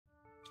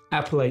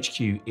Apple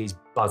HQ is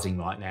buzzing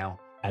right now,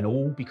 and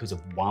all because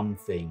of one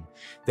thing,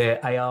 their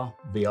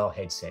AR/VR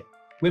headset.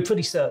 We're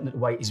pretty certain that the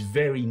wait is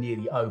very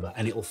nearly over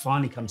and it will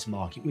finally come to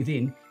market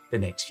within the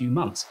next few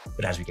months.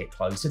 But as we get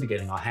closer to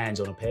getting our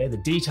hands on a pair, the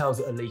details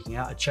that are leaking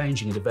out are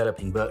changing and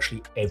developing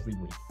virtually every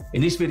week.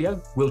 In this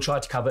video, we'll try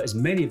to cover as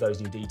many of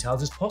those new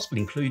details as possible,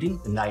 including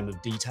the name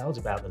of details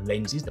about the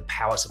lenses, the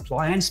power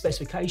supply and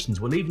specifications.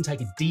 We'll even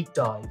take a deep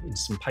dive into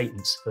some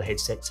patents for the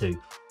headset too,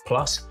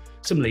 plus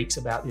some leaks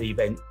about the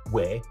event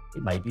where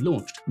it may be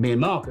launched. Me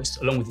and Marcus,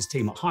 along with his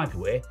team at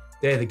Hyperware,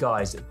 they're the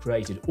guys that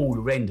created all the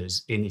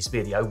renders in this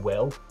video.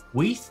 Well,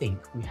 we think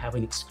we have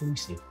an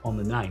exclusive on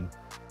the name.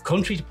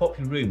 Contrary to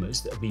popular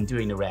rumours that have been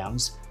doing the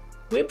rounds,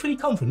 we're pretty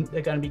confident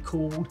they're going to be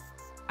called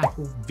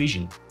Apple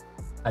Vision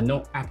and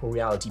not Apple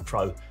Reality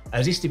Pro,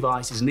 as this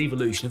device is an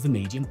evolution of the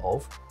medium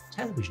of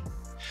television.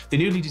 The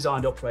newly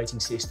designed operating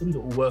system that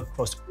will work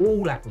across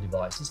all Apple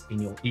devices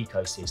in your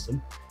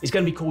ecosystem is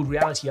going to be called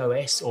Reality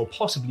OS or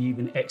possibly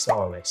even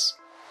XROS.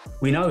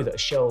 We know that a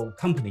shell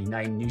company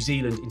named New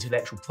Zealand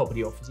Intellectual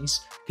Property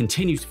Office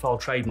continues to file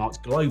trademarks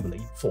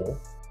globally for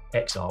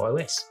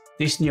XROS.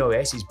 This new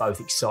OS is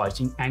both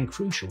exciting and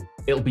crucial.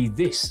 It'll be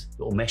this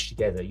that will mesh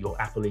together your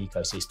Apple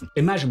ecosystem.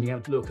 Imagine being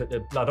able to look at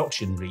the blood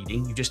oxygen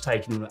reading you've just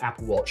taken on an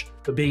Apple Watch,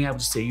 but being able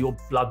to see your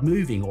blood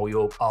moving or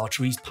your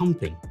arteries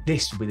pumping.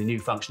 This will be the new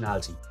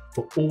functionality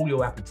for all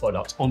your Apple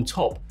products on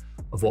top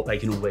of what they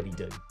can already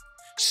do.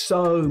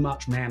 So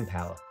much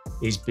manpower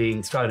is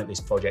being thrown at this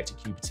project at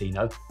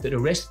Cupertino that the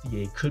rest of the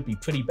year could be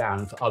pretty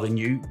barren for other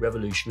new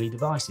revolutionary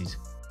devices.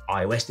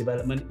 iOS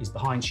development is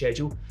behind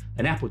schedule,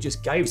 and Apple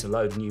just gave us a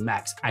load of new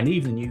Macs and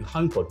even a new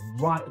HomePod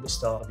right at the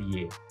start of the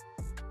year.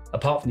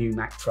 Apart from the new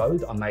Mac Pro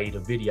that I made a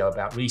video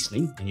about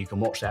recently, and you can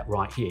watch that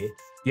right here,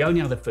 the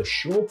only other for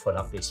sure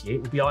product this year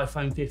will be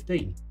iPhone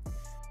 15.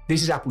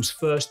 This is Apple's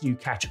first new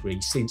category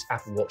since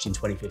Apple Watch in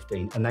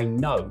 2015, and they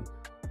know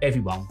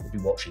everyone will be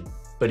watching.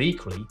 But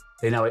equally,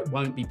 they know it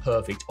won't be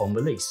perfect on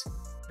release.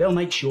 They'll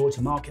make sure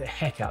to market the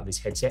heck out of this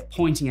headset,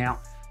 pointing out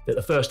that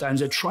the first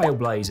owners are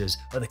trailblazers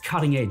at the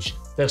cutting edge.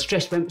 They'll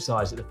stress to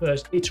emphasize that the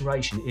first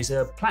iteration is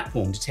a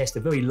platform to test the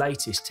very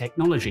latest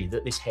technology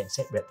that this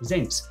headset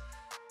represents.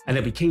 And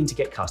they'll be keen to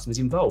get customers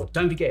involved.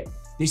 Don't forget,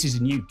 this is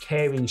a new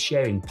caring,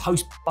 sharing,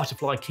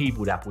 post-butterfly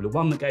keyboard Apple, the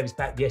one that gave us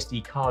back the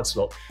SD card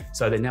slot.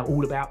 So they're now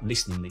all about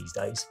listening these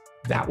days.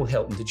 That will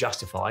help them to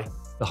justify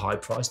the high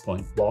price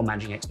point while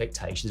managing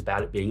expectations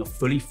about it being a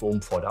fully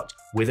formed product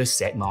with a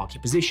set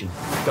market position.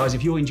 Guys,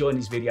 if you're enjoying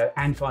this video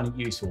and finding it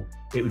useful,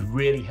 it would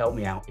really help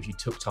me out if you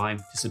took time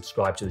to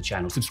subscribe to the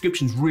channel.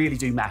 Subscriptions really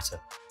do matter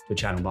to a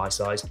channel my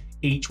size.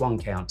 Each one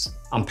counts.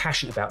 I'm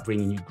passionate about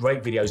bringing you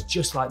great videos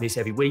just like this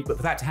every week, but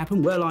for that to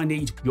happen, well, I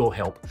need your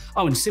help.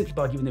 Oh, and simply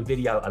by giving the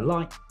video a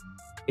like,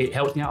 it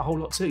helps me out a whole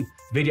lot too.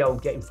 The video will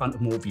get in front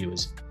of more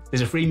viewers.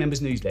 There's a free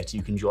members newsletter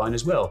you can join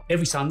as well.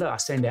 Every Sunday I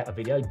send out a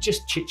video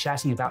just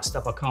chit-chatting about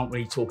stuff I can't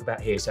really talk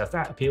about here. So if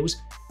that appeals,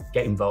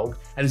 get involved.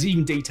 And there's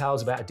even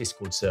details about a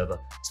Discord server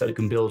so that we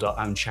can build our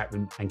own chat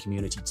room and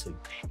community too.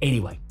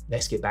 Anyway,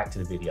 let's get back to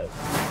the video.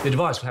 The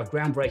device will have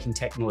groundbreaking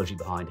technology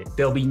behind it.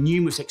 There'll be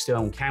numerous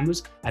external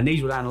cameras, and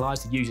these will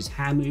analyze the user's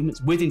hand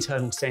movements with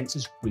internal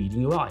sensors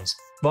reading your eyes.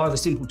 Via the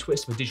simple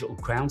twist of a digital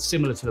crown,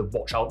 similar to the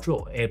Watch Ultra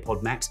or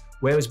AirPod Max,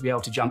 wearers will be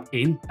able to jump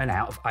in and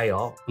out of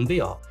AR and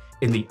VR.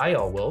 In the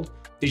AR world,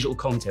 digital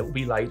content will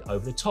be laid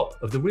over the top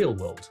of the real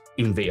world.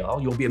 In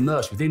VR, you'll be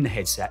immersed within the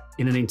headset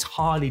in an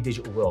entirely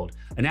digital world,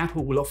 and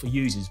Apple will offer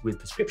users with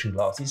prescription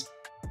glasses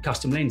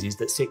custom lenses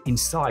that sit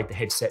inside the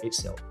headset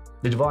itself.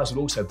 The device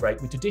will also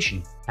break with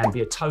tradition and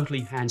be a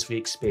totally hands-free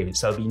experience,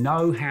 so there'll be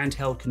no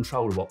handheld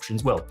controller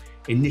options, well,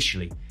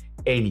 initially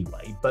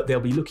anyway, but they'll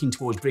be looking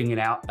towards bringing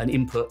out an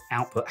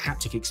input-output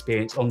haptic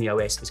experience on the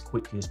OS as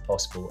quickly as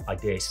possible, I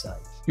dare say.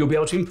 You'll be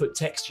able to input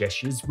text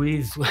gestures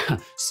with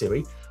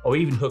Siri, or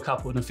even hook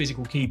up on a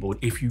physical keyboard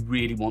if you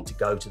really want to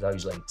go to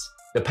those lengths.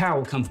 The power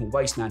will come from a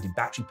waist-mounted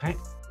battery pack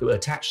that will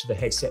attach to the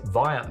headset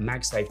via a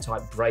MagSafe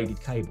type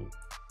braided cable.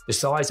 The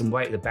size and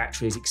weight of the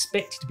battery is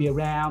expected to be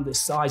around the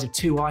size of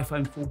 2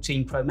 iPhone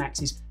 14 Pro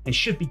Maxes and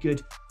should be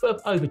good for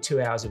over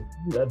 2 hours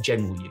of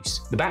general use.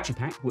 The battery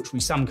pack, which will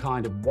be some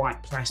kind of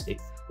white plastic,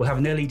 will have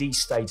an LED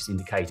status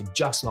indicator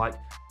just like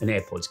an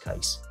AirPods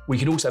case. We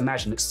can also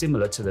imagine that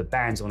similar to the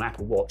bands on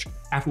Apple Watch,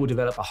 Apple will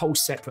develop a whole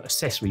separate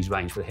accessories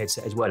range for the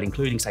headset as well,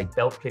 including say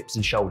belt clips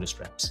and shoulder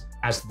straps.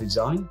 As for the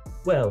design,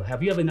 well,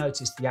 have you ever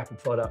noticed the Apple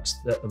products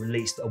that are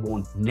released that are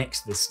worn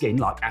next to the skin,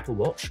 like Apple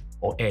Watch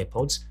or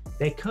AirPods?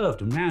 They're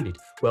curved and rounded.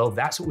 Well,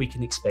 that's what we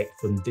can expect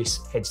from this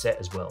headset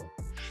as well.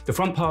 The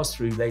front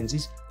pass-through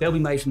lenses, they'll be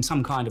made from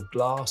some kind of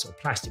glass or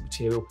plastic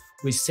material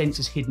with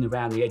sensors hidden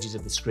around the edges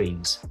of the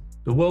screens.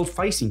 The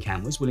world-facing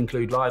cameras will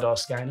include LiDAR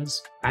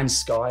scanners and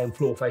sky and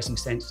floor-facing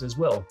sensors as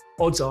well.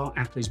 Odds are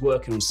Apple is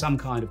working on some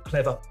kind of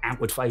clever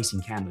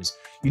outward-facing cameras.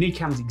 You need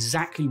cameras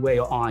exactly where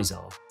your eyes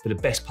are for the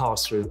best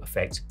pass-through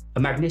effect. A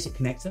magnetic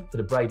connector for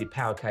the braided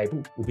power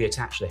cable will be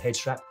attached to the head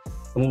strap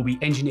and will be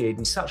engineered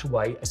in such a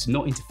way as to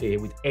not interfere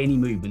with any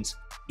movements,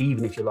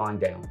 even if you're lying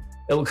down.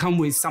 It'll come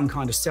with some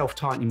kind of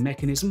self-tightening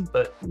mechanism,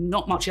 but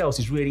not much else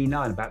is really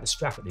known about the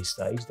strap at this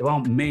stage. There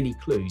aren't many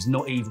clues,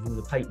 not even from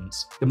the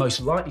patents. The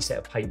most likely set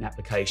of patent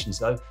applications,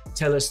 though,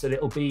 tell us that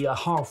it'll be a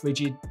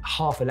half-rigid,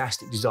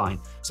 half-elastic design,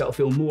 so it'll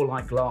feel more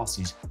like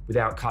glasses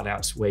without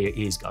cutouts where your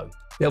ears go.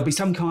 There'll be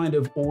some kind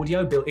of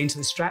audio built into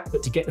the strap,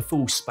 but to get the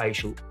full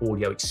spatial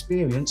audio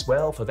experience,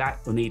 well, for that,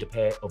 you'll need a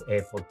pair of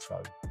AirPods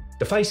Pro.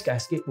 The face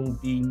gasket will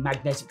be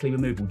magnetically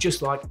removable,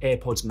 just like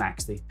AirPods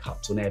Max, the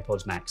cups on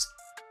AirPods Max.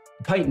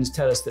 The patents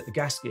tell us that the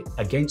gasket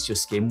against your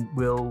skin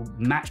will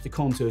match the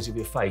contours of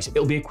your face.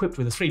 It'll be equipped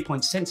with a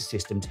 3-point sensor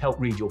system to help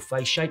read your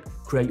face shape,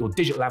 create your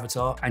digital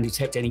avatar, and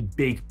detect any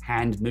big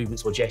hand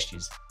movements or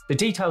gestures. The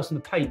details from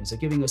the patents are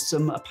giving us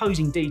some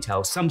opposing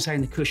details, some saying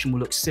the cushion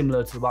will look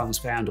similar to the ones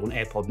found on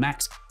AirPod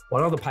Max,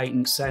 while other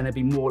patents saying they'll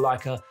be more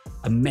like a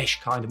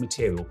mesh kind of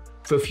material.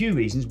 For a few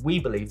reasons, we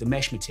believe the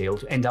mesh material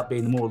to end up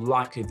being the more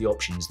likely of the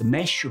options. The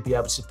mesh should be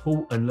able to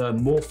support and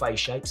learn more face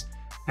shapes,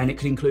 and it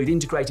could include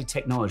integrated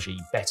technology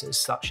better,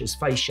 such as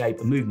face shape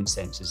and movement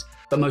sensors.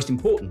 But most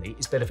importantly,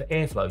 it's better for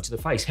airflow to the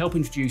face, help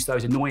introduce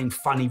those annoying,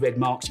 funny red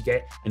marks you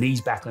get and ease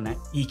back on that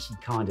icky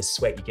kind of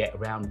sweat you get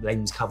around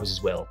lens covers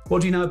as well.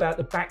 What do you know about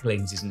the back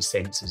lenses and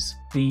sensors?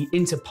 The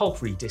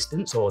interpupillary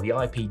distance, or the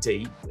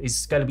IPD,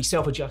 is going to be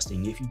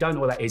self-adjusting. If you don't know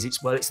what that is, it's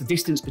the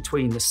distance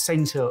between the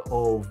center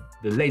of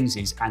the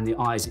lenses and the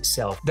eyes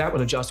itself. That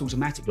will adjust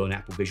automatically on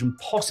Apple Vision,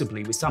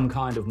 possibly with some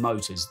kind of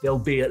motors. There'll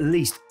be at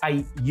least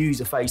 8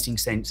 user-facing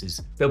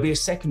sensors. There'll be a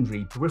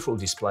secondary peripheral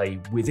display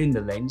within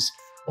the lens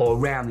or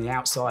around the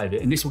outside of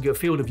it, and this will give a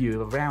field of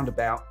view of around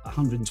about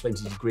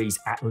 120 degrees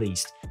at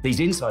least. These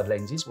inside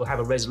lenses will have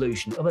a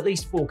resolution of at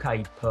least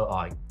 4K per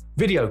eye.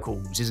 Video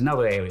calls is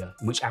another area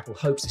in which Apple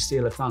hopes to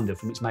steal a thunder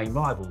from its main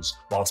rivals.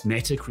 Whilst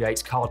Meta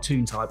creates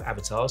cartoon-type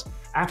avatars,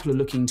 Apple are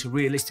looking to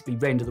realistically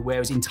render the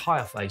wearer's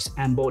entire face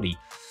and body.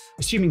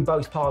 Assuming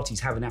both parties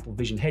have an Apple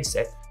Vision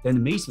headset, then the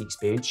meeting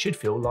experience should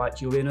feel like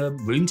you're in a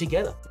room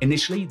together.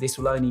 Initially, this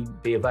will only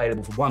be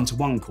available for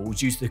one-to-one calls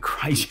due to the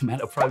crazy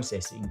amount of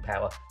processing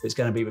power that's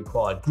going to be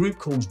required. Group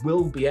calls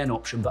will be an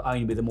option, but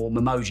only with a more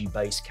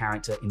memoji-based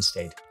character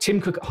instead.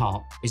 Tim Cook at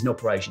heart is an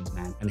operations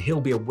man, and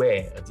he'll be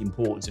aware of the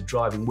importance of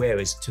driving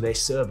wearers to their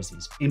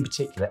services, in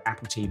particular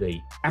Apple TV.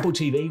 Apple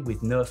TV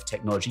with Nerf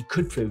technology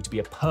could prove to be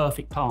a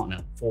perfect partner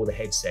for the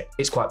headset.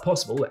 It's quite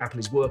possible that Apple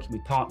is working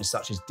with partners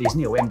such as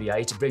Disney or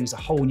NBA to bring us a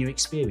whole new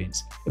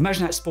experience.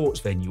 Imagine that sports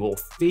venue or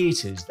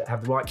theatres that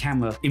have the right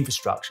camera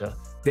infrastructure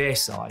their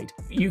side.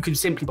 You can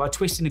simply, by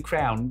twisting the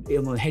crown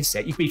on the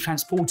headset, you can be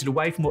transported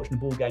away from watching a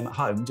ball game at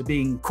home to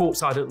being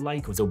courtside at the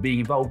Lakers or being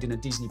involved in a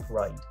Disney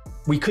parade.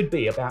 We could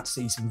be about to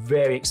see some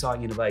very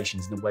exciting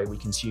innovations in the way we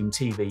consume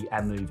TV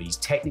and movies.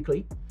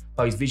 Technically,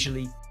 both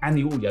visually and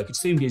the audio could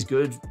soon be as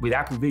good with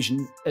Apple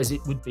Vision as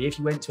it would be if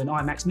you went to an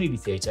IMAX movie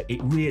theatre.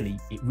 It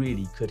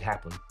really could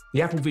happen.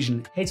 The Apple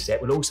Vision headset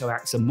would also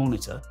act as a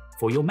monitor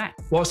for your Mac.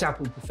 Whilst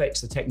Apple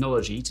perfects the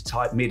technology to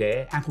type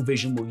mid-air, Apple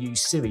Vision will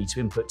use Siri to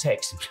input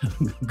text.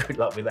 Good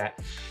luck with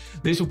that.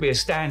 This will be a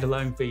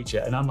standalone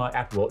feature, and unlike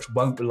Apple Watch,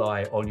 won't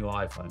rely on your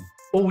iPhone.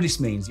 All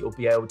this means you'll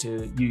be able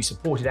to use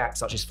supported apps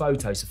such as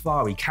Photos,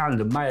 Safari,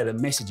 Calendar, Mail,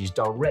 and Messages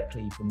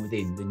directly from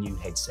within the new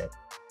headset.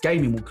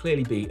 Gaming will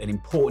clearly be an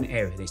important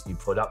area of this new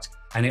product,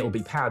 and it will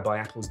be powered by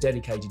Apple's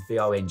dedicated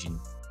VERO engine.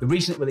 The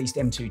recently released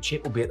M2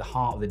 chip will be at the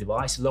heart of the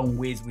device, along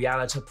with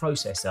Reality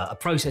Processor, a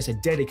processor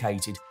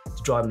dedicated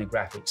to driving the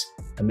graphics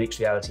and mixed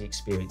reality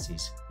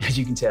experiences. As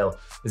you can tell,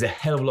 there's a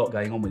hell of a lot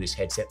going on with this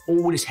headset.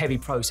 All this heavy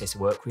processor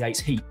work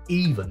creates heat,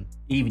 even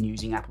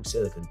using Apple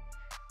Silicon.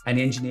 And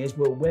the engineers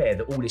were aware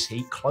that all this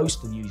heat close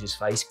to the user's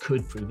face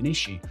could prove an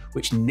issue,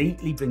 which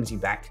neatly brings me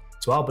back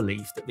to our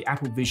belief that the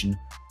Apple Vision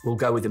will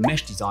go with a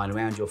mesh design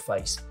around your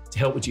face to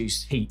help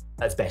reduce heat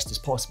as best as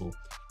possible.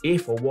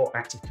 If or what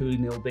active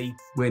cooling there'll be,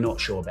 we're not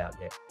sure about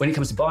yet. When it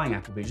comes to buying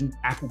Apple Vision,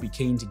 Apple will be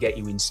keen to get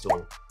you in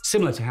store.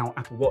 Similar to how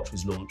Apple Watch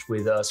was launched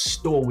with a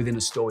store within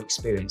a store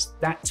experience,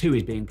 that too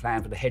is being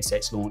planned for the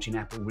headset's launch in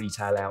Apple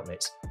retail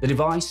outlets. The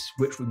device,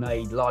 which will be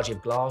made largely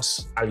of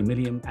glass,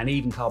 aluminium, and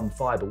even carbon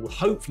fiber, will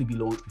hopefully be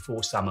launched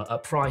before summer at a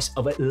price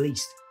of at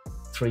least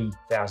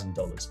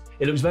 $3,000.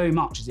 It looks very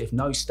much as if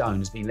no stone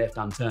has been left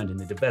unturned in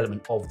the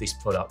development of this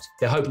product.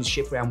 They're hoping to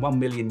ship around 1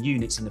 million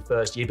units in the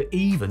first year, but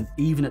even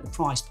at the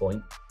price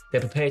point,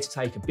 they're prepared to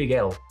take a big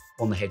L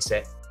on the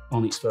headset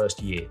on its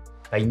first year.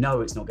 They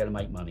know it's not going to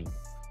make money.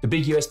 The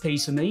big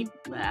USPs for me,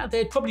 well,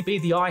 there'd probably be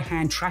the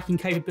eye-hand tracking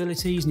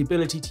capabilities and the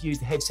ability to use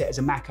the headset as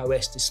a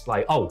macOS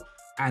display. Oh,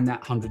 and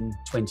that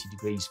 120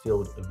 degrees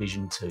field of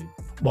vision too.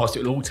 Whilst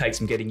it will all take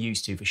some getting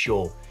used to for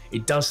sure,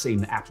 it does seem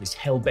that Apple is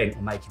hell-bent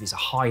on making this a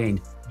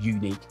high-end,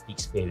 unique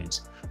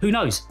experience. Who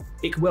knows,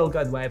 it could well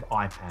go the way of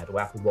iPad or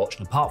Apple Watch,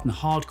 and apart from the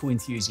hardcore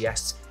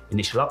enthusiasts,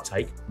 initial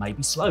uptake may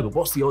be slow, but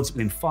what's the odds that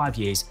within 5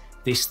 years,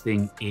 this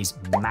thing is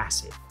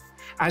massive?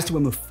 As to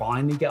when we'll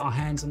finally get our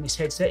hands on this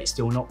headset, it's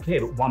still not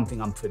clear, but one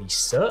thing I'm pretty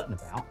certain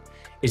about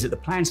is that the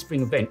planned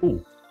spring event,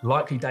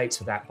 likely dates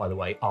for that, by the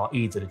way, are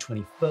either the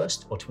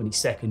 21st or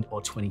 22nd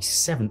or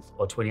 27th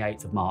or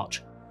 28th of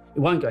March. It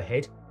won't go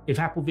ahead if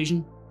Apple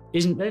Vision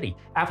isn't ready.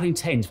 Apple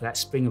intends for that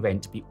spring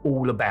event to be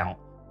all about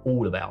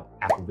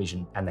Apple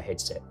Vision and the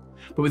headset.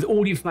 But with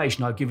all the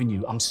information I've given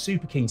you, I'm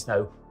super keen to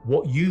know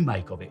what you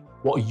make of it.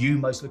 What are you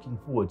most looking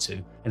forward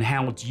to? And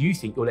how do you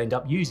think you'll end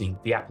up using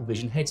the Apple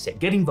Vision headset?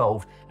 Get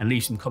involved and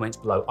leave some comments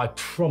below. I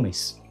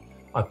promise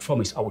I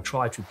will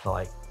try to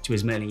reply to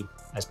as many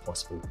as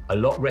possible. A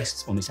lot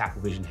rests on this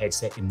Apple Vision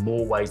headset in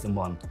more ways than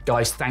one.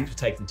 Guys, thanks for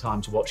taking the time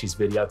to watch this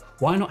video.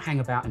 Why not hang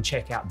about and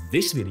check out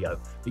this video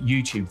that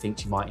YouTube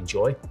thinks you might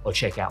enjoy, or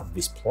check out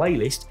this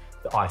playlist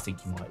that I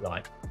think you might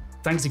like.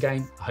 Thanks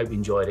again, I hope you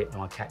enjoyed it,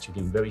 and I'll catch you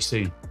again very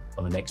soon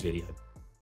on the next video.